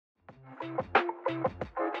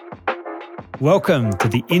Welcome to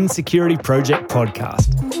the Insecurity Project podcast.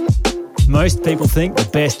 Most people think the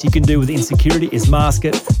best you can do with insecurity is mask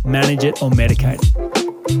it, manage it, or medicate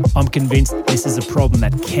it. I'm convinced this is a problem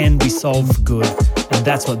that can be solved for good, and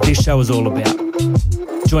that's what this show is all about.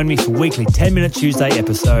 Join me for weekly 10-minute Tuesday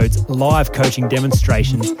episodes, live coaching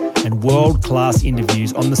demonstrations, and world-class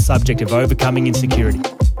interviews on the subject of overcoming insecurity.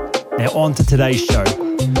 Now on to today's show.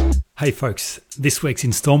 Hey folks, this week's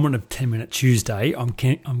installment of 10-Minute Tuesday, I'm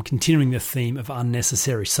continuing the theme of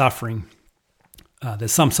unnecessary suffering.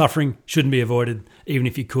 There's some suffering shouldn't be avoided, even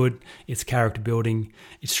if you could. It's character building,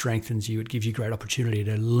 it strengthens you, it gives you great opportunity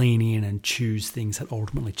to lean in and choose things that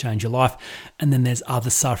ultimately change your life. And then there's other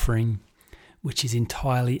suffering, which is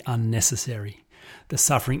entirely unnecessary. The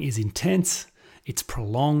suffering is intense, it's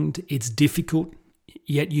prolonged, it's difficult,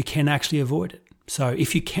 yet you can actually avoid it. So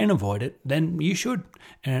if you can avoid it, then you should.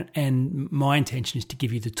 And my intention is to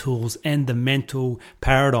give you the tools and the mental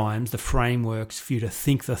paradigms, the frameworks for you to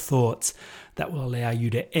think the thoughts that will allow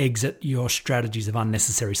you to exit your strategies of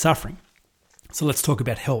unnecessary suffering. So let's talk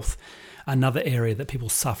about health, another area that people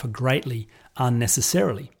suffer greatly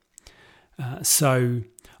unnecessarily. So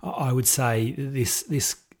I would say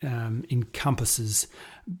this encompasses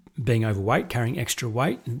being overweight, carrying extra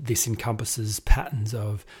weight. This encompasses patterns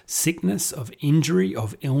of sickness, of injury,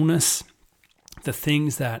 of illness, the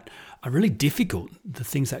things that are really difficult, the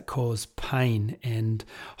things that cause pain and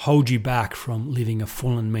hold you back from living a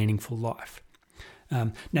full and meaningful life.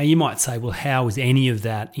 Now you might say, well, how is any of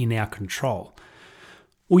that in our control?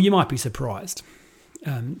 Well, you might be surprised.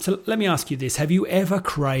 So let me ask you this. Have you ever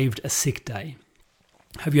craved a sick day?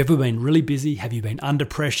 Have you ever been really busy? Have you been under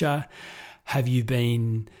pressure? Have you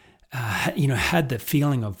been, had the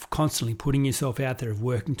feeling of constantly putting yourself out there, of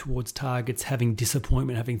working towards targets, having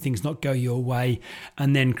disappointment, having things not go your way,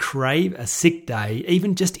 and then crave a sick day,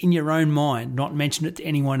 even just in your own mind, not mention it to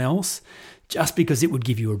anyone else, just because it would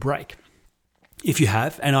give you a break? If you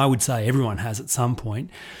have, and I would say everyone has at some point,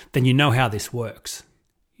 then you know how this works.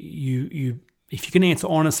 If you can answer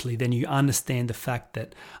honestly, then you understand the fact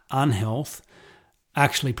that unhealth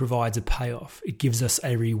actually provides a payoff. It gives us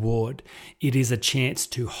a reward. It is a chance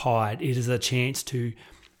to hide. It is a chance to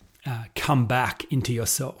come back into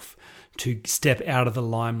yourself, to step out of the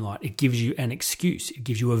limelight. It gives you an excuse. It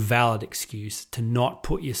gives you a valid excuse to not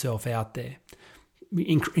put yourself out there.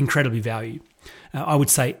 Incredibly valued. I would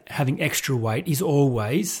say having extra weight is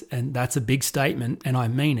always, and that's a big statement, and I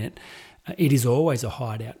mean it, it is always a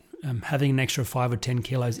hideout. Having an extra 5 or 10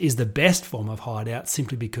 kilos is the best form of hideout,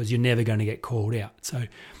 simply because you're never going to get called out. So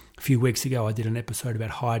a few weeks ago, I did an episode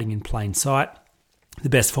about hiding in plain sight. The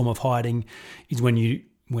best form of hiding is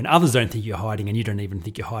when others don't think you're hiding and you don't even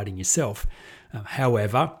think you're hiding yourself.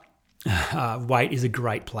 However, weight is a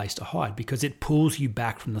great place to hide because it pulls you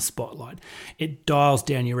back from the spotlight. It dials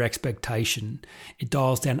down your expectation. It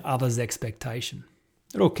dials down others' expectation.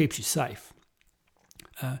 It all keeps you safe.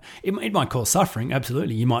 It might cause suffering,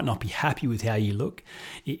 absolutely. You might not be happy with how you look.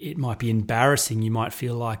 It might be embarrassing. You might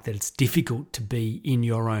feel like that it's difficult to be in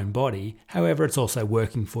your own body. However, it's also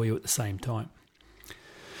working for you at the same time.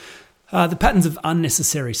 The patterns of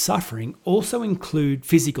unnecessary suffering also include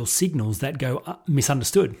physical signals that go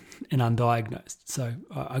misunderstood and undiagnosed. So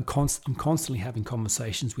I'm constantly having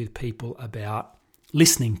conversations with people about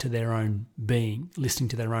listening to their own being, listening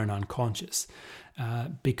to their own unconscious,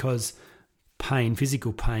 because pain,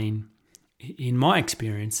 physical pain, in my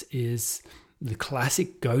experience, is the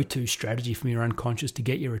classic go-to strategy from your unconscious to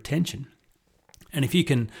get your attention. And if you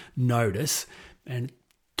can notice, and it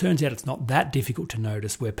turns out it's not that difficult to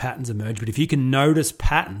notice where patterns emerge, but if you can notice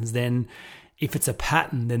patterns, then if it's a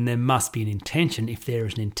pattern, then there must be an intention. If there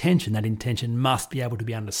is an intention, that intention must be able to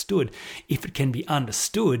be understood. If it can be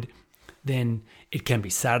understood, then it can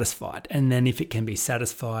be satisfied. And then if it can be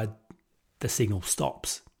satisfied, the signal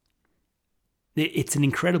stops. It's an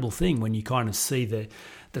incredible thing when you kind of see the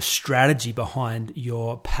strategy behind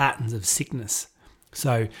your patterns of sickness.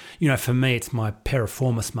 So, for me, it's my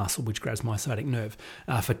piriformis muscle, which grabs my sciatic nerve.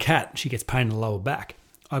 For Kat, she gets pain in the lower back.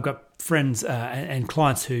 I've got friends and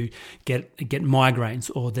clients who get migraines,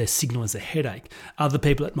 or their signal is a headache. Other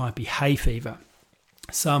people, it might be hay fever.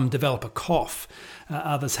 Some develop a cough.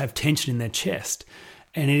 Others have tension in their chest.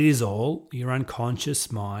 And it is all your unconscious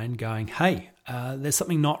mind going, hey, there's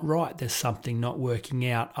something not right. There's something not working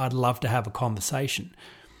out. I'd love to have a conversation.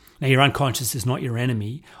 Now, your unconscious is not your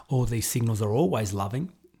enemy. All these signals are always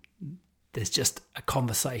loving. There's just a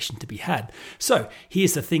conversation to be had. So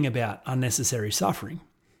here's the thing about unnecessary suffering.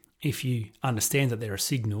 If you understand that they're a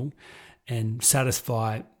signal and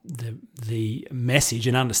satisfy the message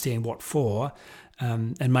and understand what for,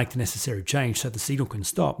 and make the necessary change so the signal can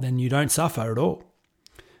stop, then you don't suffer at all.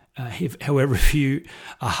 However, if you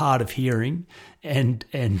are hard of hearing and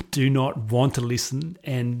do not want to listen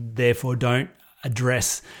and therefore don't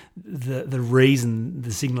address the reason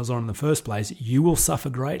the signals are on in the first place, you will suffer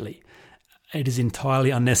greatly. It is entirely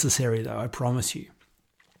unnecessary, though, I promise you.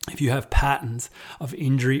 If you have patterns of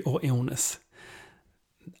injury or illness,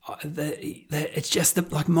 it's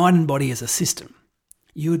just like mind and body as a system.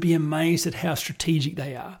 You would be amazed at how strategic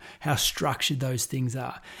they are, how structured those things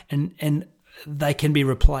are. And they can be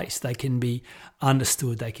replaced, they can be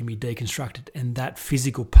understood, they can be deconstructed. And that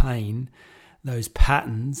physical pain, those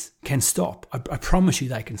patterns can stop. I promise you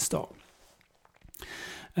they can stop.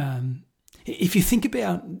 If you think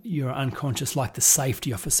about your unconscious like the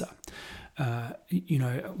safety officer,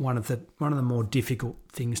 one of the more difficult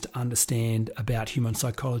things to understand about human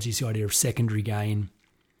psychology is the idea of secondary gain.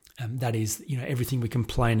 That is, everything we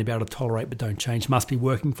complain about or tolerate but don't change must be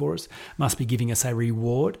working for us, must be giving us a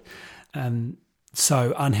reward.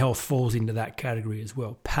 So unhealth falls into that category as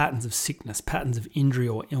well. Patterns of sickness, patterns of injury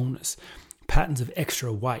or illness, patterns of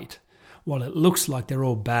extra weight. While it looks like they're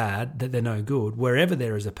all bad, that they're no good, wherever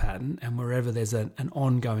there is a pattern and wherever there's an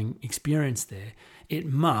ongoing experience there, it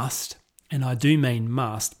must, and I do mean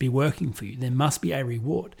must, be working for you. There must be a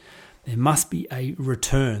reward. There must be a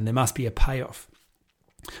return. There must be a payoff.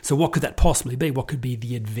 So what could that possibly be? What could be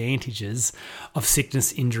the advantages of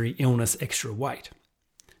sickness, injury, illness, extra weight?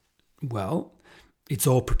 Well, it's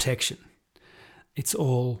all protection. It's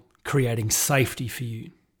all creating safety for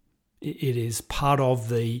you. It is part of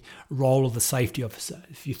the role of the safety officer.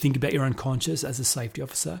 If you think about your unconscious as a safety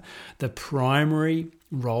officer, the primary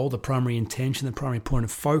role, the primary intention, the primary point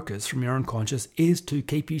of focus from your unconscious is to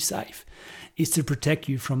keep you safe, is to protect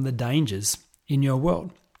you from the dangers in your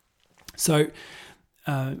world. So,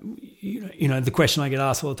 the question I get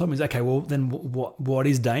asked all the time is, okay, well, then what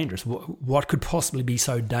is dangerous? What could possibly be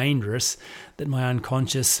so dangerous that my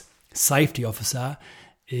unconscious safety officer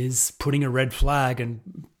is putting a red flag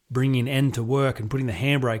and bringing an end to work and putting the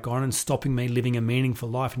handbrake on and stopping me living a meaningful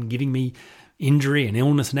life and giving me injury and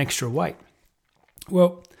illness and extra weight?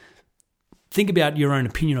 Well, think about your own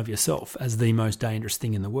opinion of yourself as the most dangerous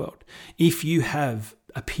thing in the world. If you have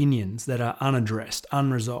opinions that are unaddressed,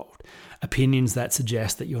 unresolved, opinions that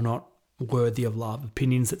suggest that you're not worthy of love,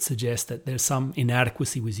 opinions that suggest that there's some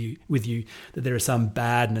inadequacy with you, that there is some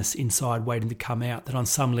badness inside waiting to come out, that on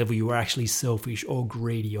some level you are actually selfish or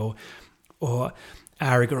greedy or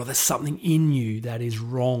arrogant, or there's something in you that is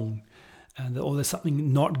wrong, or there's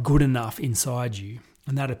something not good enough inside you,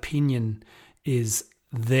 and that opinion is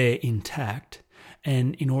there intact.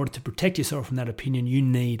 And in order to protect yourself from that opinion, you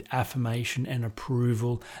need affirmation and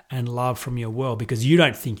approval and love from your world, because you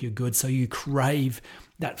don't think you're good, so you crave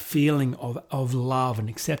that feeling of love and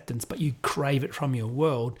acceptance, but you crave it from your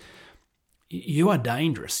world. You are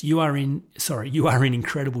dangerous. You are in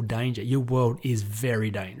incredible danger. Your world is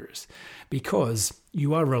very dangerous because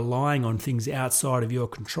you are relying on things outside of your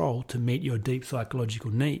control to meet your deep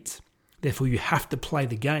psychological needs. Therefore, you have to play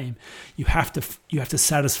the game. You have to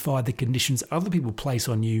satisfy the conditions other people place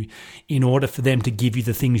on you in order for them to give you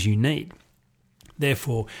the things you need.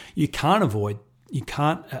 Therefore, you can't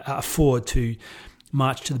afford to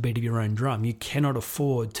march to the beat of your own drum. You cannot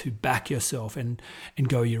afford to back yourself and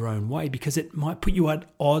go your own way, because it might put you at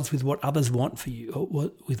odds with what others want for you, or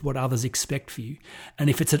with what others expect for you. And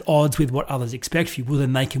if it's at odds with what others expect for you, well,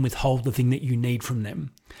 then they can withhold the thing that you need from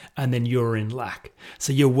them, and then you're in lack.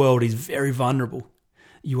 So your world is very vulnerable.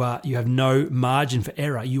 You have no margin for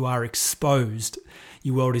error. You are exposed.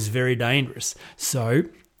 Your world is very dangerous. So,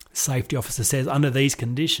 safety officer says, under these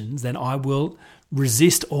conditions, then I will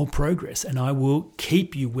resist all progress, and I will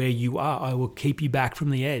keep you where you are. I will keep you back from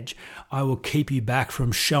the edge. I will keep you back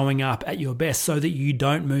from showing up at your best so that you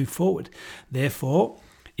don't move forward. Therefore,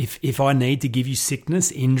 if I need to give you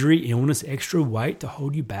sickness, injury, illness, extra weight to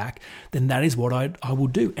hold you back, then that is what I will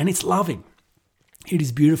do. And it's loving. It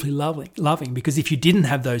is beautifully loving, because if you didn't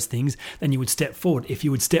have those things, then you would step forward. If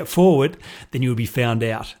you would step forward, then you would be found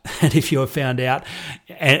out. And if you're found out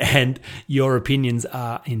and your opinions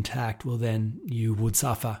are intact, well, then you would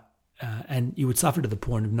suffer. And you would suffer to the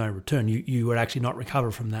point of no return. You would actually not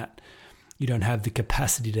recover from that. You don't have the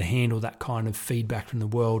capacity to handle that kind of feedback from the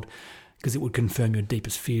world, because it would confirm your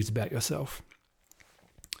deepest fears about yourself.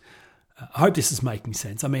 I hope this is making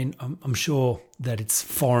sense. I mean, I'm sure that it's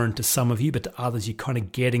foreign to some of you, but to others, you're kind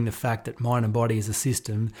of getting the fact that mind and body is a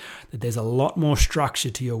system, that there's a lot more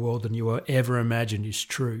structure to your world than you ever imagined is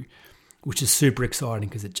true, which is super exciting,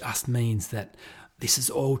 because it just means that this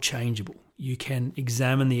is all changeable. You can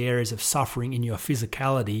examine the areas of suffering in your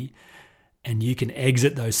physicality, and you can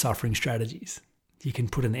exit those suffering strategies. You can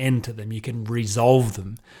put an end to them. You can resolve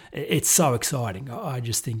them. It's so exciting. I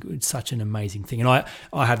just think it's such an amazing thing. And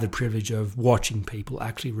I have the privilege of watching people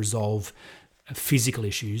actually resolve physical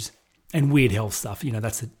issues and weird health stuff.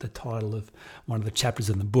 That's the title of one of the chapters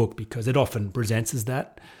in the book, because it often presents as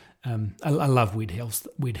that. I love weird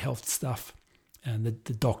health stuff. And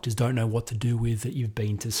the doctors don't know what to do with it. You've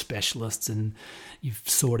been to specialists and you've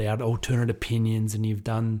sought out alternate opinions, and you've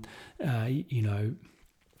done,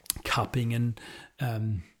 cupping and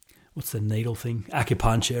what's the needle thing?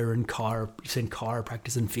 Acupuncture and you've seen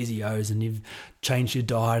chiropractors and physios, and you've changed your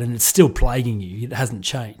diet, and it's still plaguing you. It hasn't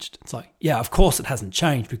changed. It's like, yeah, of course it hasn't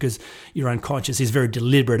changed, because your unconscious is very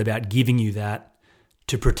deliberate about giving you that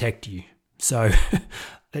to protect you. So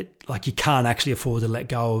you can't actually afford to let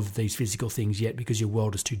go of these physical things yet, because your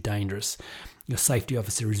world is too dangerous. Your safety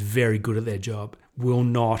officer is very good at their job, will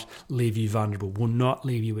not leave you vulnerable, will not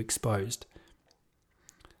leave you exposed.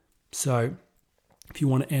 So if you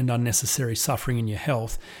want to end unnecessary suffering in your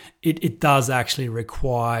health, it does actually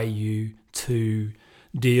require you to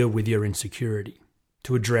deal with your insecurity,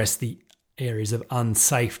 to address the areas of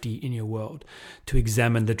unsafety in your world, to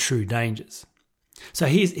examine the true dangers. So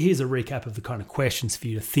here's a recap of the kind of questions for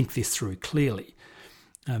you to think this through clearly.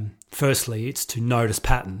 Firstly, it's to notice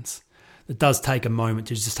patterns. It does take a moment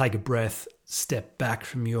to just take a breath, step back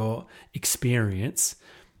from your experience,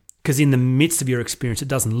 because in the midst of your experience, it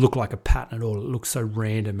doesn't look like a pattern at all. It looks so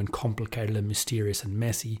random and complicated and mysterious and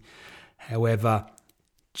messy. However,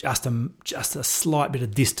 just a slight bit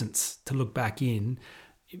of distance to look back in,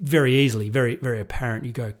 very easily, very, very apparent.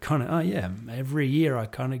 You go kind of, oh yeah, every year I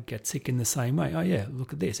kind of get sick in the same way. Oh yeah,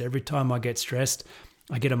 look at this. Every time I get stressed,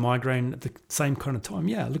 I get a migraine at the same kind of time.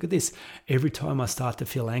 Yeah, look at this. Every time I start to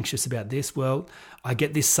feel anxious about this, well, I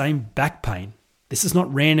get this same back pain. This is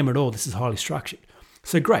not random at all. This is highly structured.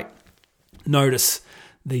 So great. Notice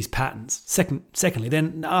these patterns. Secondly,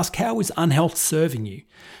 then ask, how is unhealth serving you?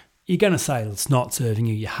 You're going to say it's not serving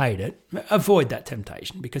you, you hate it. Avoid that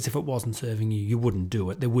temptation, because if it wasn't serving you, you wouldn't do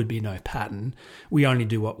it. There would be no pattern. We only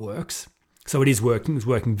do what works. So it is working. It's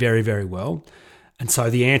working very, very well. And so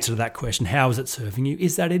the answer to that question, how is it serving you,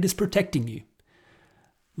 is that it is protecting you.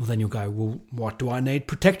 Well, then you'll go, well, what do I need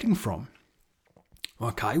protecting from?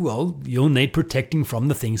 Okay, well, you'll need protecting from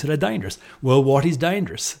the things that are dangerous. Well, what is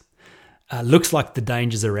dangerous? Looks like the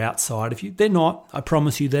dangers are outside of you. They're not. I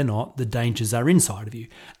promise you they're not. The dangers are inside of you.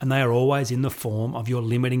 And they are always in the form of your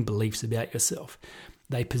limiting beliefs about yourself.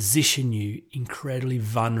 They position you incredibly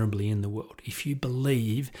vulnerably in the world. If you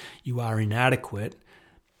believe you are inadequate,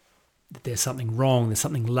 that there's something wrong, there's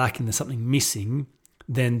something lacking, there's something missing,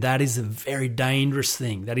 then that is a very dangerous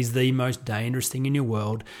thing. That is the most dangerous thing in your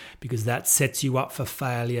world, because that sets you up for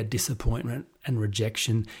failure, disappointment, and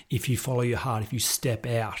rejection if you follow your heart, if you step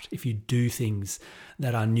out, if you do things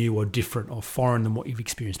that are new or different or foreign than what you've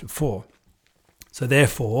experienced before. So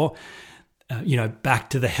therefore, back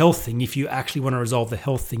to the health thing, if you actually want to resolve the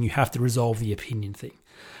health thing, you have to resolve the opinion thing.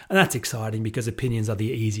 And that's exciting, because opinions are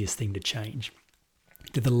the easiest thing to change.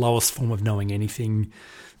 They're the lowest form of knowing anything.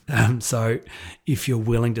 So if you're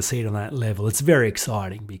willing to see it on that level, it's very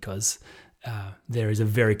exciting, because there is a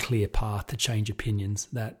very clear path to change opinions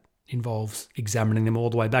that involves examining them all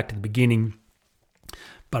the way back to the beginning.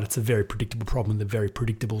 But it's a very predictable problem with a very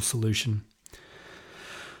predictable solution.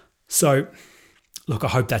 So, look, I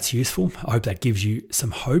hope that's useful. I hope that gives you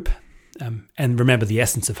some hope. And remember, the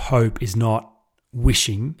essence of hope is not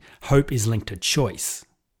wishing. Hope is linked to choice.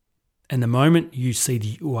 And the moment you see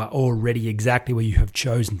that you are already exactly where you have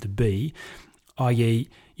chosen to be, i.e.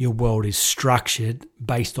 your world is structured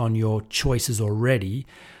based on your choices already,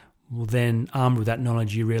 well then, armed with that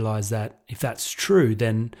knowledge, you realize that if that's true,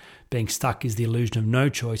 then being stuck is the illusion of no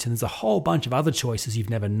choice, and there's a whole bunch of other choices you've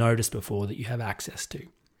never noticed before that you have access to.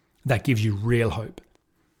 That gives you real hope.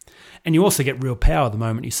 And you also get real power the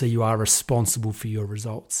moment you see you are responsible for your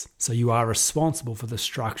results. So you are responsible for the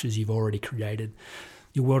structures you've already created.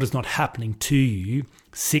 Your world is not happening to you.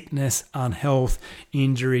 Sickness, unhealth,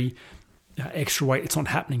 injury, extra weight, it's not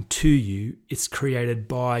happening to you. It's created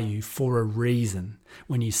by you for a reason.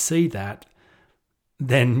 When you see that,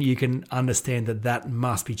 then you can understand that that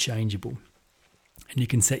must be changeable. And you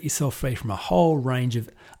can set yourself free from a whole range of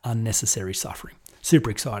unnecessary suffering. Super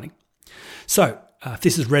exciting. So, if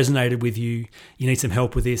this has resonated with you, you need some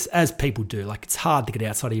help with this, as people do. Like, it's hard to get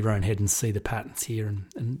outside of your own head and see the patterns here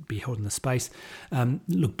and be held in the space.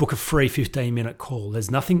 Look, book a free 15-minute call.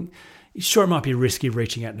 There's nothing, sure, it might be risky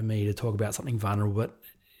reaching out to me to talk about something vulnerable, but,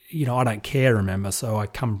 I don't care, remember, so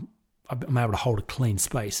I'm able to hold a clean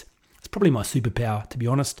space. It's probably my superpower, to be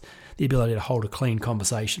honest, the ability to hold a clean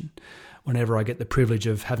conversation. Whenever I get the privilege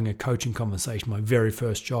of having a coaching conversation, my very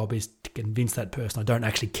first job is to convince that person I don't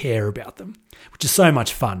actually care about them, which is so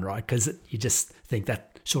much fun, right? Because you just think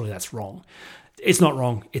that surely that's wrong. It's not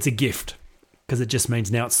wrong. It's a gift, because it just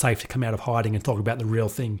means now it's safe to come out of hiding and talk about the real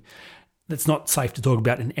thing. That's not safe to talk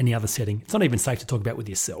about in any other setting. It's not even safe to talk about with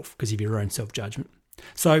yourself because of your own self-judgment.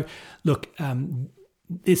 So look,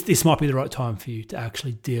 this might be the right time for you to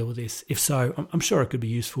actually deal with this. If so, I'm sure it could be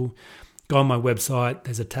useful. Go on my website.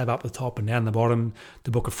 There's a tab up the top and down the bottom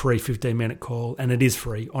to book a free 15-minute call. And it is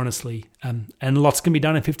free, honestly. And lots can be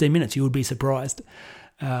done in 15 minutes. You would be surprised.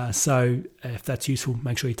 So if that's useful,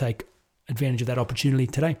 make sure you take advantage of that opportunity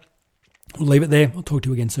today. We'll leave it there. I'll talk to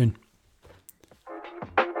you again soon.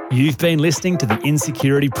 You've been listening to the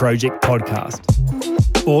Insecurity Project podcast.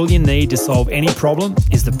 All you need to solve any problem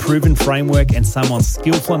is the proven framework and someone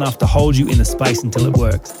skillful enough to hold you in the space until it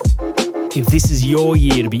works. If this is your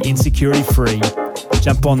year to be insecurity free,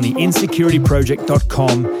 jump on the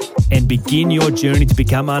insecurityproject.com and begin your journey to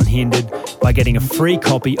become unhindered by getting a free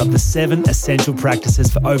copy of the 7 essential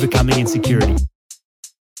practices for overcoming insecurity.